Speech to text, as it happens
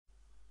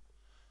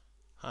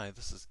Hi,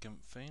 this is Gimp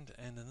and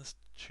in this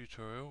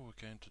tutorial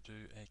we're going to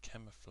do a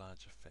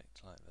camouflage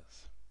effect like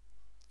this.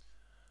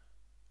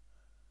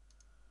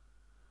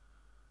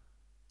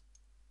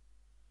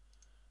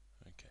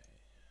 Okay,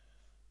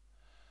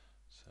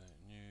 so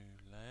new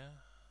layer,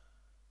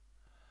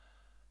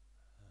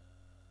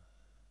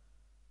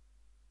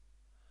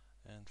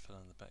 and fill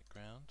in the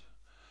background.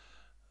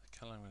 The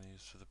colour I'm going to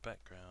use for the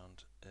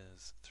background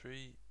is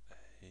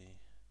 3A,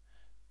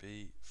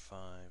 B5,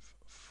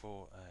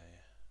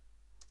 4A.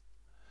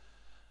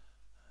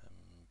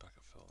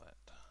 Bucket fill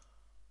that.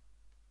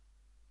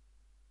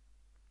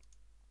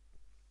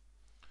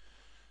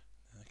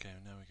 Okay,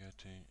 now we go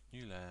to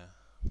new layer.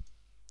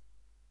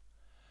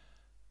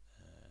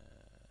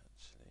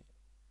 Actually,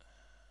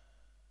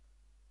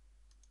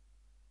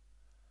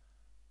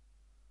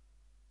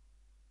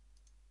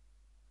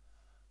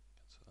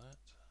 cancel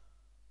that.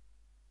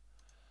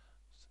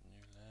 Just a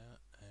new layer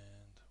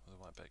and with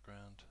a white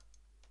background.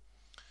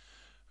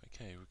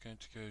 Okay, we're going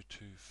to go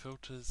to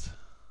filters,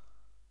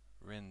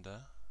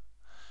 render,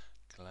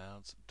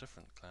 clouds,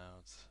 different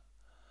clouds,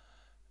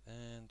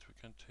 and we're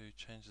going to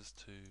change this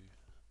to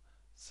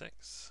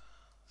 6,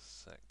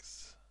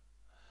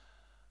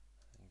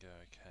 and go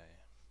OK.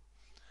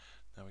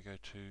 Now we go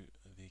to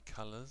the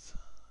colors,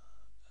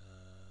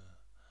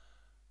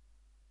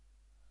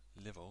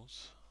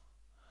 levels,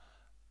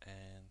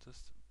 and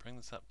just bring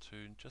this up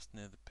to just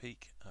near the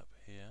peak up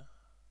here,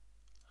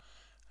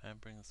 and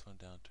bring this one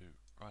down to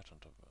right on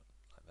top of it,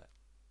 like that,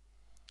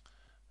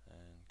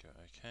 and go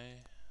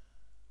OK.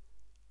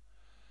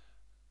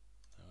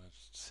 Now we'll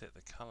set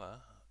the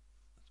color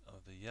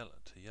of the yellow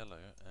to yellow,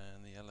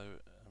 and the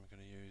yellow I'm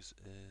going to use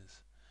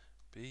is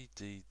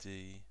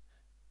BDD235.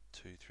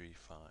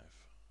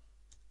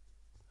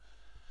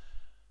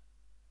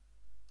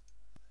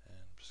 And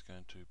I'm just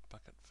going to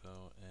bucket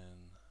fill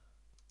in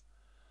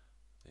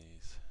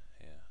these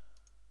here.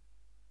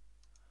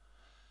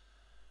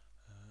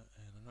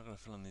 And I'm not going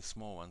to fill in these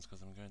small ones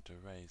because I'm going to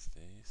erase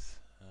these.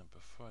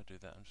 Before I do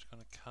that, I'm just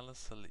going to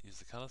use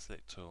the color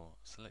select tool,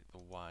 select the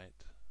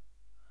white,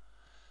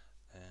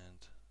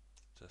 and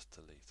just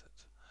delete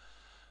it.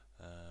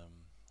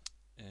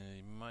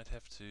 You might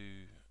have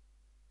to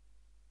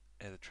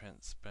add a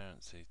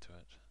transparency to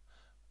it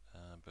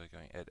by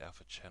going add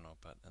alpha channel,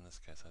 but in this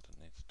case I don't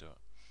need to do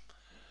it.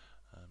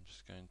 I'm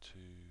just going to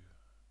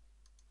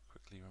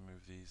quickly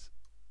remove these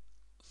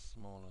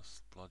smaller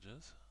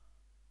splodges.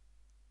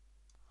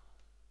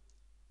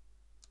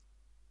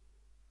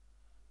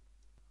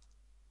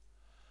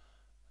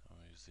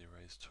 I'll use the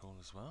erase tool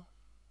as well.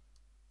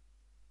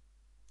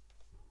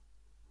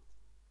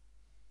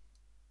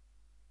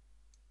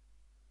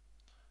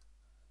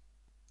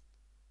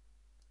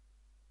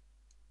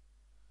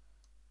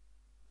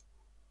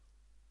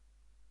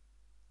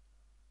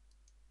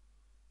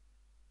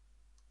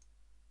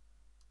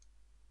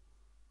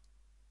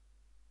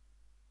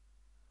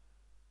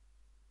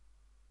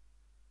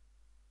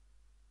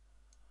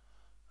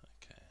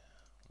 Okay,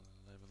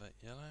 label that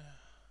yellow,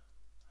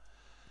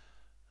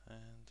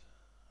 and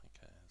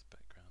okay, that's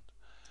background.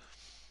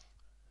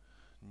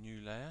 New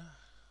layer,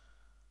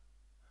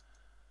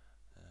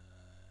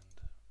 and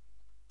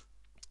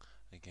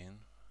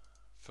again,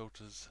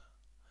 filters,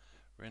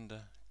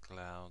 render,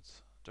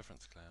 clouds,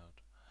 difference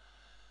cloud,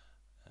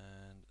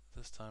 and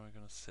this time we're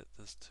going to set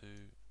this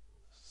to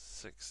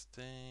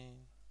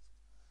 16,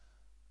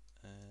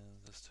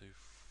 and this to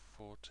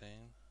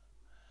 14,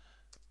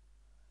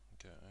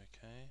 go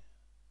OK.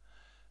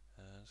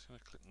 I'm just going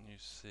to click new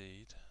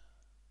seed,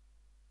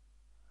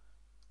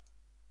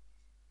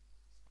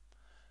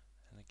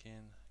 and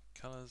again,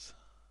 colors,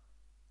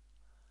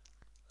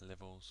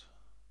 levels,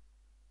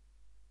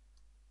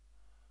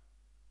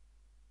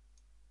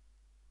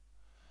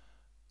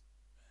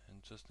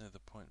 and just near the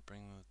point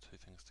bring the two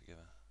things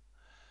together,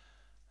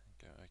 and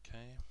go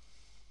OK.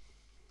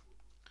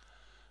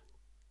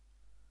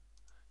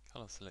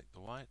 Color select the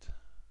white,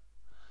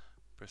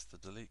 press the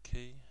delete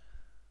key,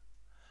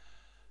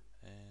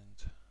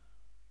 and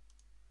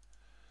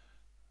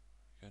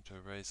I'm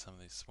going to erase some of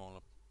these smaller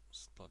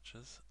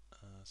splotches,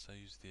 so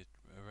use the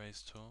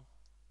erase tool.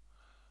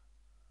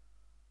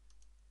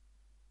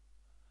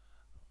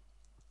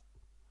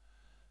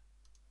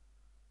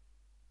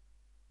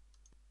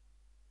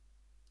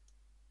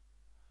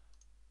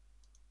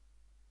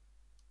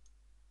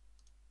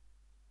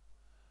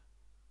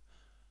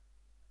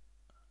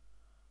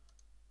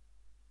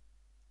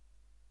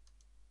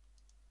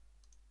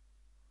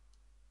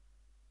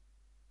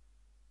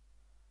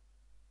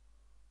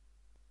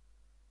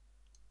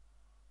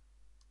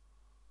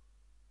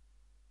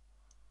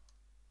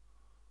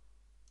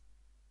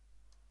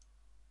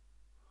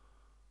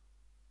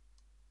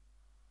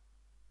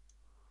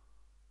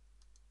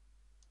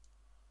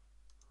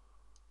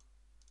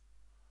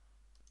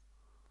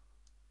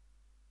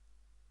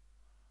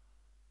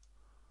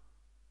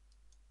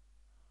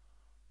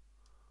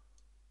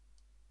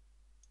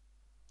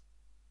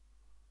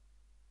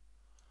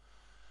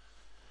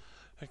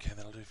 Okay,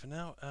 that'll do for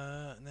now.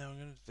 Now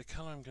the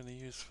color I'm going to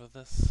use for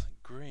this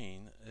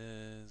green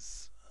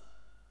is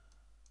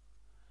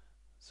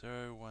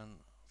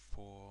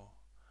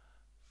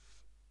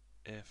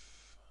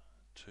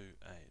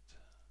 114F28.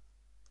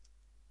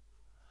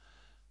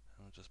 And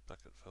we'll just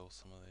bucket fill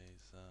some of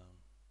these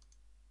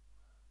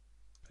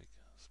big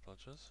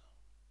splodges.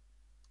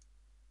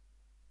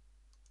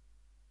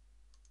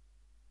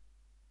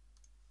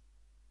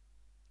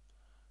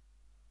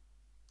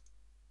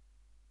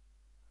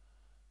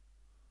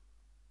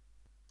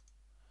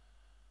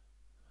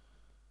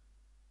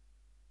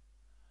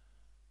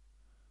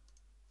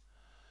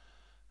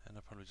 And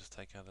I'll probably just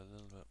take out a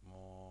little bit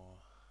more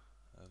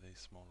of these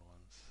smaller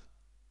ones.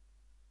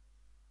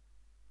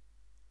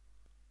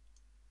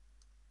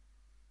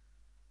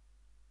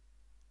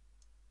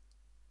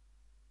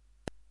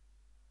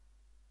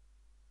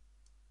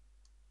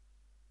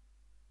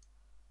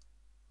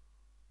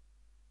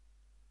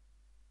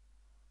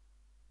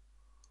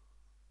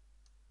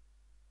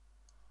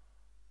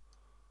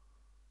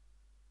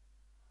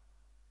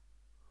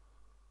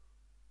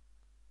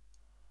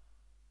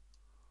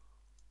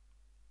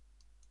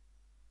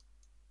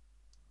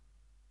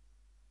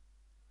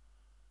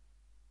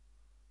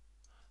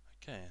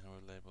 Okay, and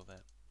we'll label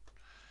that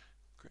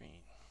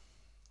green.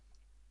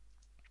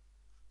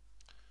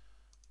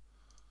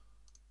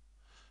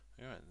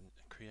 Alright,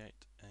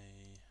 create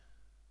a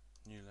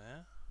new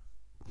layer.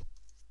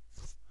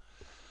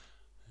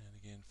 And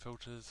again,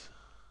 filters,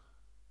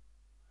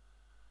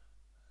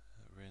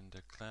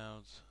 render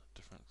clouds,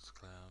 different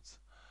clouds.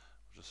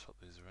 We'll just swap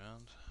these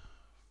around.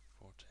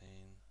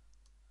 14,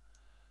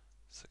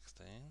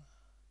 16,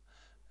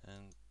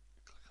 and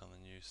click on the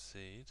new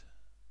seed.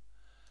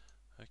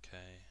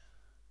 Okay,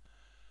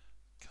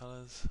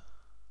 colors,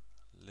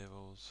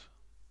 levels,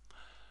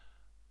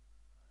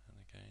 and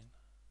again,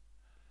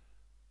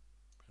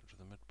 go to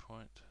the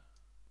midpoint.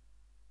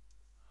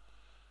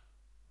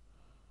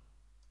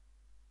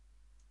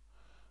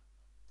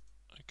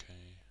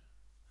 Okay,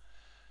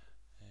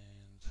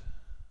 and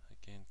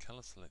again,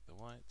 color, select the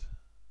white,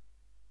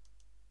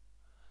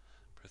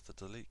 press the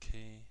delete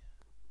key.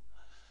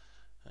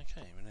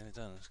 Okay, we're nearly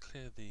done. Let's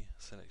clear the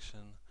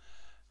selection,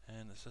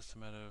 and it's just a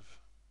matter of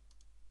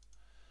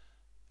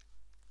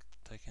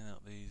taking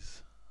out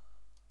these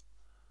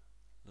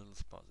little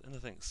spots.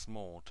 Anything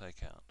small,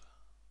 take out.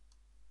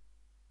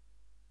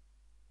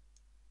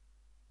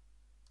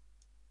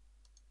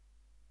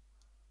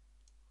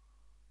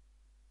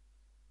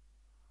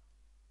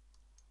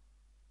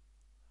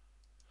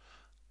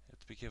 You have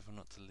to be careful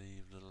not to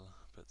leave little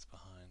bits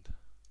behind.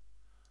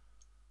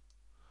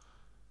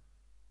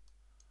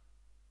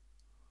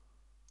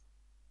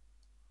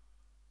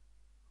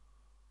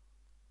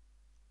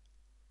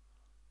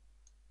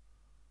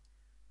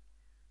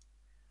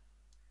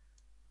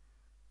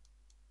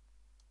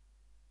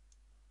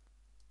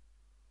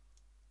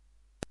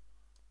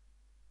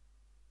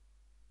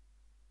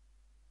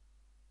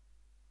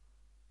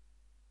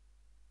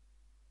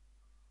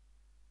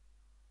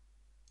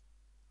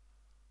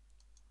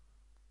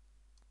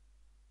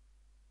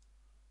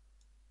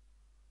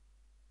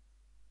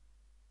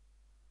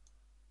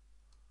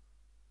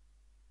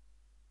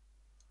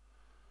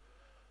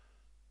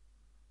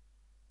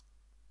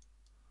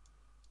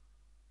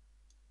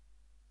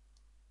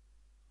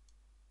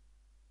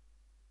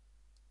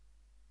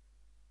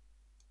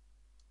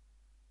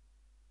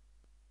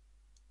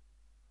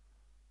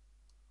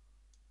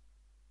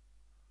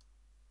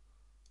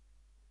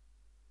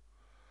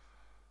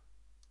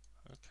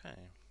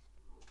 Okay,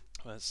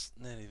 well, it's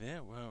nearly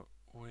there. Well,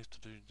 all we have to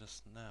do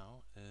just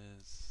now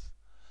is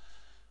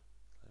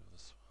label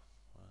this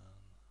one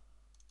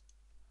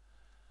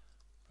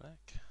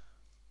black.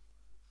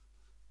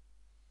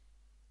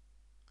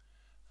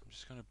 I'm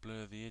just going to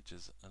blur the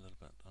edges a little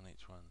bit on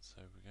each one.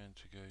 So we're going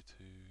to go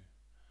to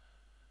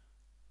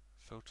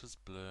filters,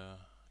 blur,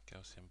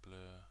 Gaussian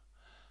blur,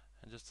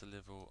 and just a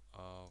level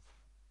of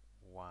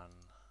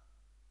 1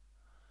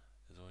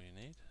 is all you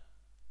need.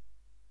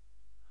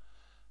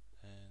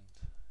 And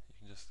you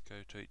can just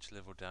go to each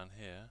level down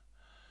here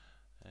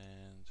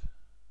and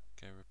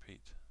go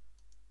repeat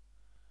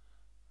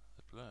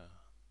the blur,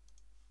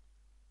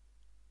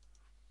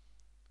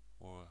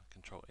 or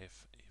Control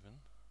F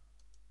even.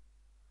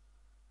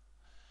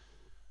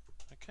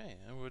 Okay,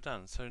 and we're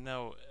done. So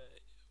now,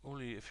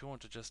 if you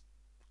want to just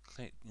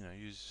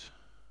use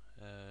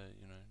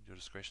your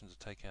discretion to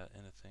take out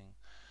anything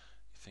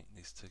you think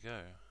needs to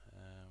go.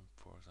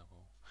 For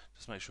example,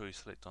 just make sure you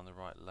select on the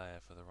right layer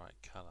for the right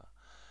color.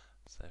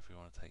 So if we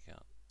want to take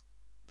out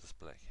this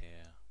black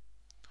here,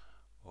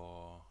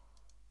 or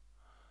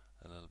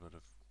a little bit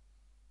of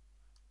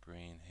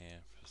green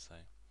here, for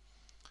say,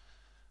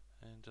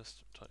 and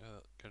just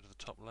go to the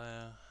top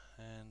layer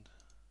and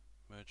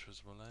merge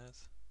visible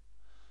layers,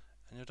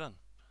 and you're done.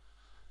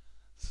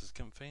 This is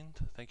Gimp.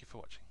 Thank you for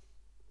watching.